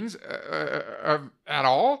any means at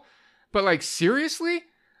all. But seriously?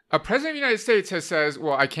 A president of the United States says,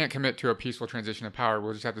 well, I can't commit to a peaceful transition of power.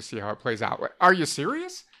 We'll just have to see how it plays out. Are you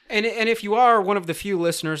serious? And if you are one of the few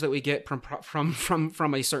listeners that we get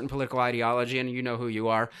from a certain political ideology, and you know who you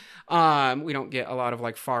are, we don't get a lot of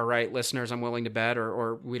like far right listeners, I'm willing to bet,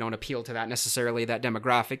 or we don't appeal to that necessarily, that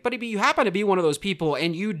demographic. But if you happen to be one of those people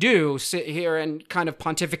and you do sit here and kind of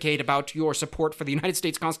pontificate about your support for the United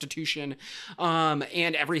States Constitution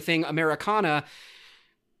and everything Americana,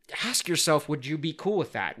 ask yourself, would you be cool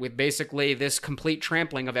with that? With basically this complete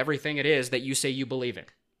trampling of everything it is that you say you believe in?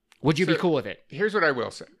 Would you be cool with it? Here's what I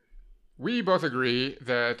will say. We both agree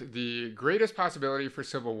that the greatest possibility for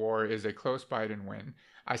civil war is a close Biden win.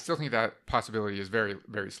 I still think that possibility is very,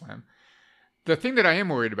 very slim. The thing that I am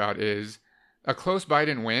worried about is a close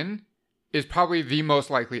Biden win is probably the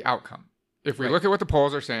most likely outcome. If we look at what the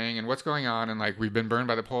polls are saying and what's going on, and like we've been burned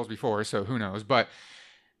by the polls before, so who knows, but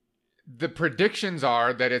the predictions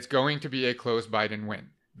are that it's going to be a close Biden win.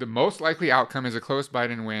 The most likely outcome is a close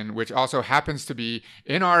Biden win, which also happens to be,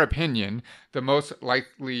 in our opinion, the most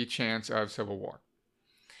likely chance of civil war.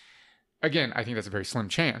 Again, I think that's a very slim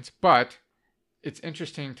chance, but it's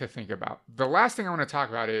interesting to think about. The last thing I want to talk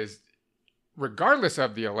about is, regardless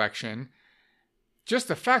of the election, just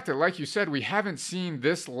the fact that, like you said, we haven't seen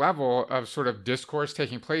this level of sort of discourse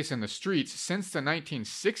taking place in the streets since the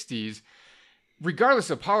 1960s. Regardless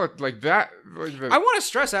of politics, like that. I want to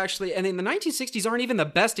stress, actually, and in the 1960s aren't even the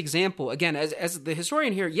best example. Again, as the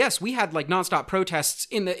historian here, yes, we had like nonstop protests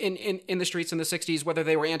in the streets in the 60s, whether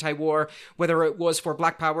they were anti-war, whether it was for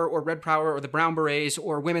Black Power or Red Power or the Brown Berets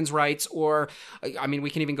or women's rights, or I mean, we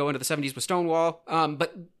can even go into the 70s with Stonewall.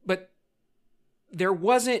 But there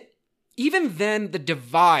wasn't, even then, the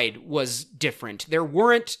divide was different. There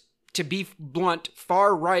weren't, to be blunt,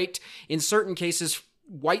 far right, in certain cases,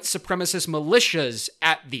 white supremacist militias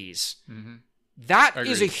at these. Mm-hmm. That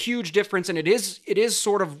Agreed. Is a huge difference, and it is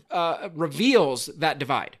sort of reveals that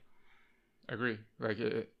divide. Agree. Like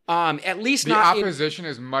at least the opposition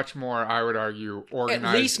is much more, I would argue, organized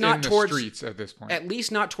at least not in the streets at this point. At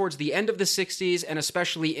least not towards the end of the 60s, and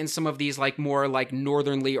especially in some of these like more like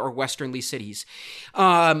northernly or westernly cities.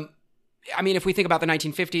 I mean, if we think about the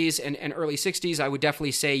 1950s and early 60s, I would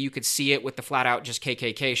definitely say you could see it with the flat out just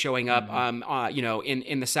KKK showing up,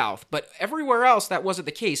 in the South. But everywhere else, that wasn't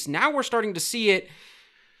the case. Now we're starting to see it.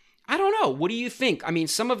 I don't know. What do you think? I mean,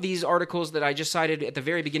 some of these articles that I just cited at the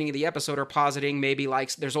very beginning of the episode are positing maybe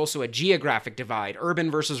like there's also a geographic divide,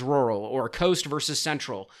 urban versus rural, or coast versus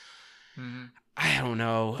central. Mm-hmm. I don't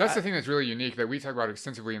know. That's the thing that's really unique that we talk about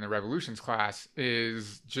extensively in the revolutions class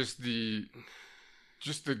is just the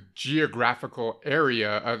geographical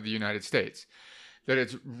area of the United States. That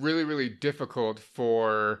it's really, really difficult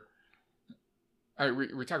for...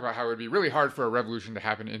 we talk about how it would be really hard for a revolution to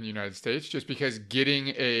happen in the United States just because getting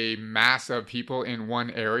a mass of people in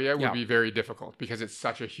one area would be very difficult because it's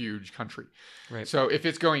such a huge country. Right. So if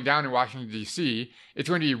it's going down in Washington, D.C., it's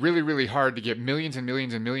going to be really, really hard to get millions and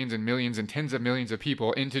millions and millions and millions and tens of millions of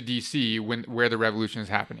people into D.C. where the revolution is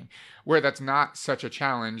happening, where that's not such a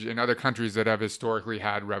challenge in other countries that have historically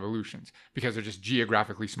had revolutions because they're just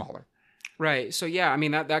geographically smaller. Right. So, yeah, I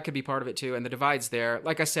mean, that could be part of it, too. And the divide's there.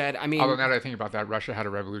 Like I said, I mean... Although now that I think about that, Russia had a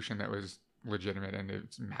revolution that was legitimate and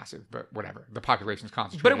it's massive, but whatever. The population's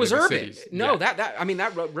concentrated But it was in urban. Cities. No, that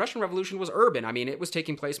Russian Revolution was urban. I mean, it was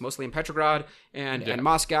taking place mostly in Petrograd and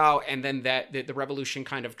Moscow. And then the revolution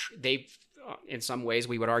kind of... in some ways,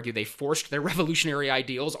 we would argue they forced their revolutionary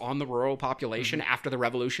ideals on the rural population after the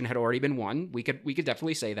revolution had already been won. We could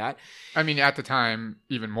definitely say that. I mean, at the time,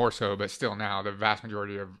 even more so, but still now, the vast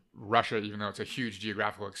majority of Russia, even though it's a huge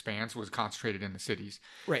geographical expanse, was concentrated in the cities.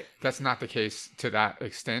 Right. That's not the case to that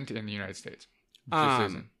extent in the United States. It just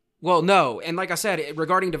isn't. Well, no. And like I said,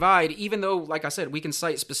 regarding divide, even though, like I said, we can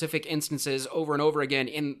cite specific instances over and over again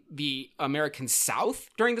in the American South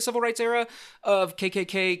during the Civil Rights era of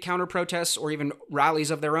KKK counter-protests or even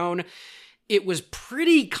rallies of their own, it was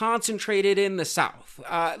pretty concentrated in the South.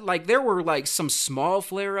 Like there were like some small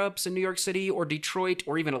flare-ups in New York City or Detroit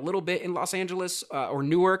or even a little bit in Los Angeles or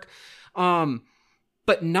Newark.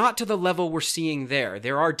 But not to the level we're seeing there.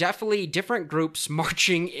 There are definitely different groups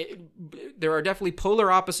marching. There are definitely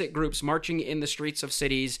polar opposite groups marching in the streets of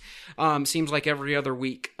cities. Seems like every other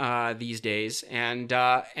week these days, and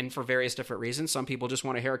for various different reasons. Some people just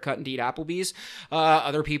want a haircut and eat Applebee's.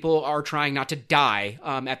 Other people are trying not to die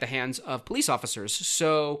at the hands of police officers.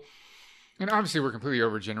 So, and obviously we're completely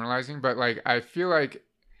overgeneralizing, but like I feel like,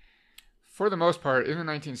 for the most part, in the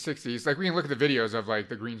 1960s, like we can look at the videos of like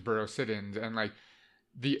the Greensboro sit-ins and like.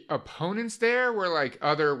 The opponents there were like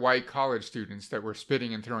other white college students that were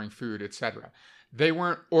spitting and throwing food, etc. They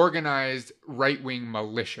weren't organized right-wing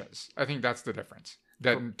militias. I think that's the difference.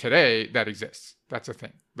 That today, that exists. That's a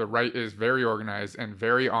thing. The right is very organized and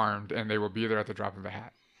very armed, and they will be there at the drop of a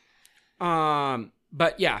hat.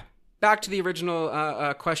 But yeah, back to the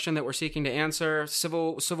original question that we're seeking to answer: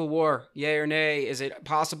 civil war, yay or nay? Is it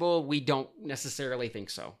possible? We don't necessarily think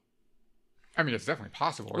so. I mean, it's definitely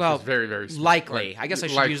possible. It's Well, just very, very small. likely. I guess I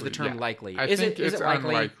should use the term yeah. likely. I Is think it it's likely?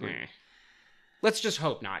 unlikely. Let's just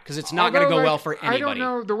hope not, because it's not going to go well for anybody. I don't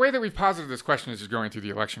know. The way that we've posited this question is just going through the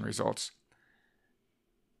election results.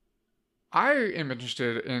 I am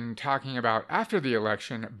interested in talking about after the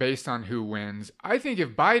election based on who wins. I think if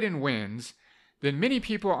Biden wins, then many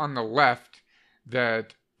people on the left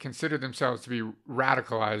that consider themselves to be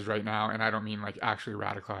radicalized right now, and I don't mean like actually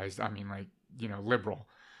radicalized, I mean like, liberal.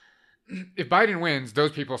 If Biden wins,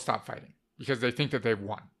 those people stop fighting because they think that they've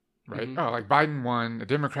won, right? Mm-hmm. Oh, like Biden won, a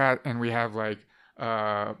Democrat, and we have like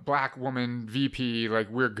black woman VP, like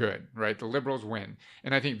we're good, right? The liberals win.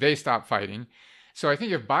 And I think they stop fighting. So I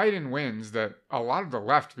think if Biden wins, that a lot of the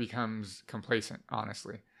left becomes complacent,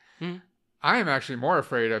 honestly. Mm-hmm. I am actually more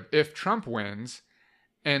afraid of if Trump wins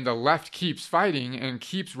and the left keeps fighting and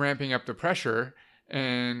keeps ramping up the pressure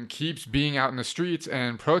and keeps being out in the streets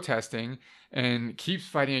and protesting and keeps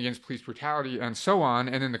fighting against police brutality and so on.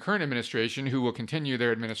 And then the current administration, who will continue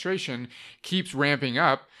their administration, keeps ramping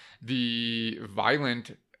up the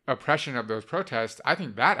violent oppression of those protests. I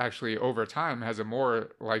think that actually over time has a more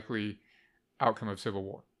likely outcome of civil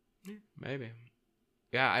war. Maybe.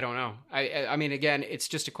 Yeah, I don't know. I mean, again, it's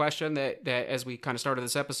just a question that as we kind of started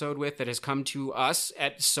this episode with, that has come to us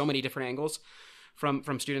at so many different angles.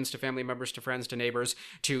 From students to family members to friends to neighbors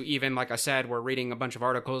to even, like I said, we're reading a bunch of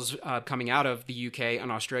articles coming out of the UK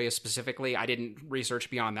and Australia specifically. I didn't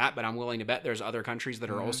research beyond that, but I'm willing to bet there's other countries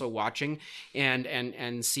that are also watching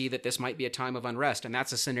and see that this might be a time of unrest. And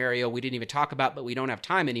that's a scenario we didn't even talk about, but we don't have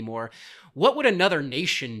time anymore. What would another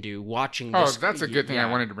nation do watching this? Oh, that's a good thing I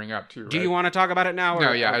wanted to bring up too. Right? Do you want to talk about it now?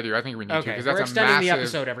 No, yeah, I do. I think we need to because that's we're extending a massive... the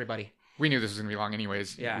episode, everybody. We knew this was going to be long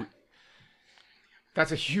anyways. Yeah.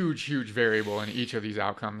 That's a huge, huge variable in each of these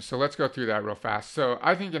outcomes. So let's go through that real fast. So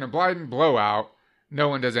I think in a Biden blowout, no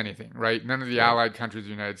one does anything, right? None of the allied countries of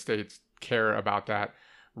the United States care about that.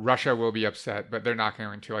 Russia will be upset, but they're not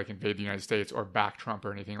going to like invade the United States or back Trump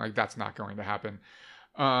or anything. Like that's not going to happen.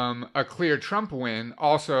 A clear Trump win,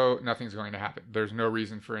 also nothing's going to happen. There's no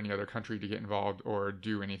reason for any other country to get involved or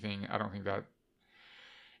do anything. I don't think that.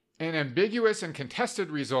 An ambiguous and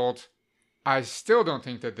contested result, I still don't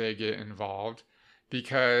think that they get involved.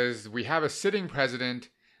 Because we have a sitting president,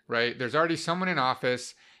 right? There's already someone in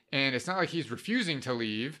office, and it's not like he's refusing to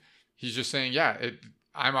leave. He's just saying,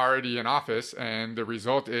 I'm already in office, and the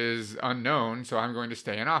result is unknown, so I'm going to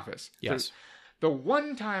stay in office. Yes. So the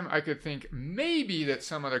one time I could think maybe that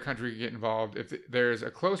some other country could get involved if there's a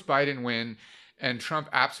close Biden win and Trump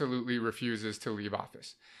absolutely refuses to leave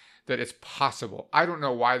office. That it's possible. I don't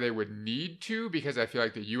know why they would need to because I feel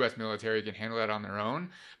like the U.S. military can handle that on their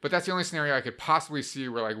own. But that's the only scenario I could possibly see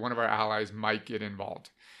where like one of our allies might get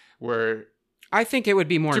involved. Where I think it would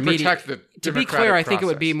be more to protect the to be clear, I think it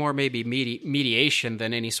would be more maybe mediation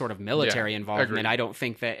than any sort of military involvement. agreed. I don't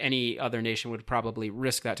think that any other nation would probably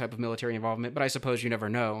risk that type of military involvement. But I suppose you never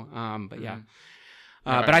know. But yeah.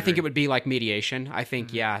 But I think it would be like mediation. I think,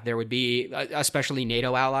 there would be, especially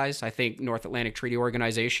NATO allies. I think North Atlantic Treaty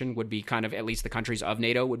Organization would be kind of, at least the countries of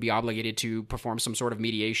NATO would be obligated to perform some sort of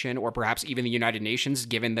mediation, or perhaps even the United Nations,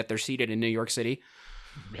 given that they're seated in New York City,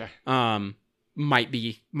 might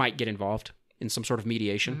get involved in some sort of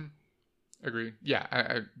mediation. Mm-hmm. Agreed. Yeah,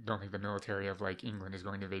 I don't think the military of like England is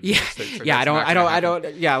going to invade the United States. Like, I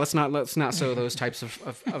don't. Yeah, let's not sow those types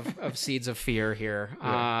of seeds of fear here.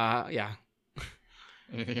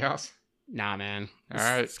 Anything else? Nah, man. All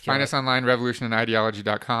right. Find us online,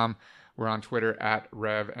 revolutionandideology.com. We're on Twitter at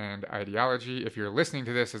RevAndIdeology. If you're listening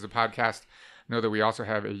to this as a podcast, know that we also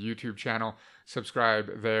have a YouTube channel.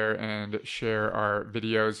 Subscribe there and share our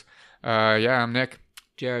videos. I'm Nick.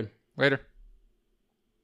 Jared. Later.